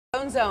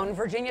Cone Zone,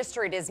 Virginia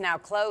Street is now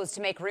closed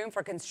to make room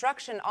for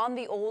construction on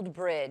the old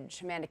bridge.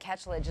 Amanda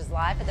Ketchledge is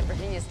live at the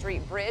Virginia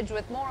Street Bridge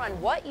with more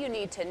on what you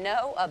need to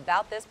know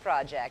about this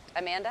project.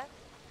 Amanda?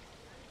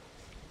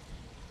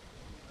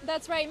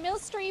 That's right. Mill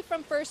Street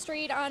from First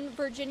Street on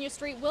Virginia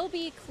Street will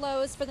be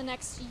closed for the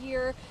next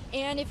year.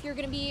 And if you're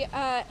going to be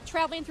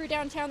traveling through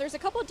downtown, there's a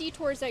couple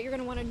detours that you're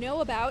going to want to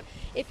know about.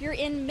 If you're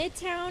in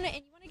Midtown and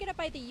you want to get up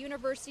by the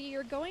university,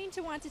 you're going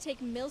to want to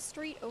take Mill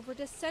Street over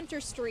to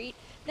Center Street,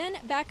 then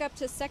back up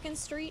to 2nd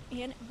Street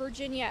in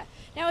Virginia.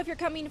 Now, if you're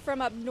coming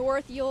from up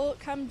north, you'll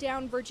come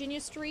down Virginia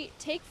Street,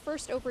 take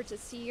first over to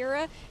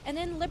Sierra, and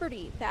then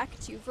Liberty back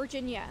to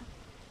Virginia.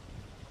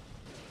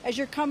 As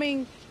you're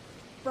coming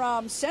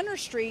from Center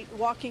Street,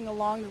 walking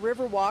along the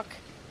Riverwalk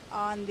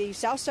on the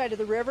south side of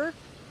the river,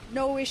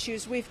 no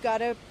issues. We've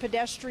got a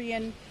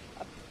pedestrian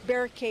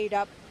barricade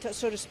up,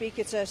 so to speak.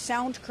 It's a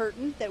sound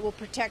curtain that will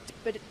protect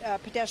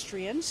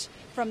pedestrians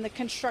from the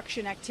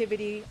construction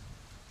activity.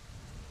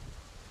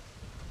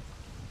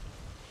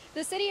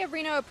 The city of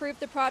Reno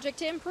approved the project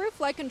to improve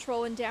flood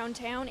control in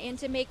downtown and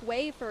to make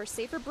way for a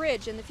safer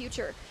bridge in the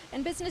future.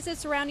 And businesses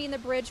surrounding the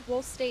bridge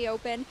will stay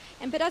open,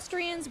 and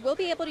pedestrians will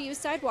be able to use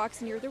sidewalks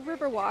near the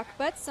Riverwalk,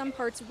 but some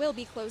parts will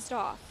be closed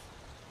off.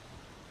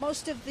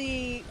 Most of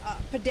the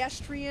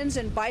pedestrians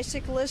and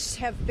bicyclists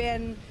have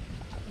been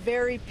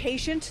very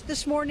patient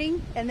this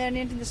morning and then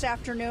into this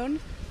afternoon.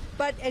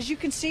 But as you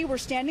can see, we're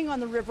standing on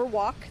the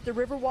Riverwalk. The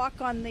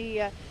Riverwalk on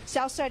the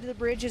south side of the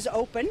bridge is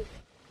open.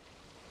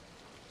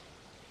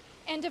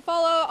 And to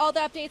follow all the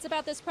updates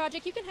about this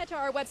project, you can head to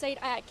our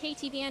website at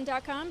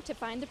KTVN.com to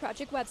find the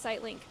project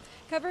website link.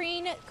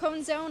 Covering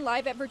Cone Zone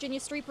live at Virginia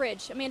Street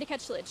Bridge, Amanda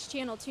Ketchledge,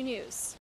 Channel 2 News.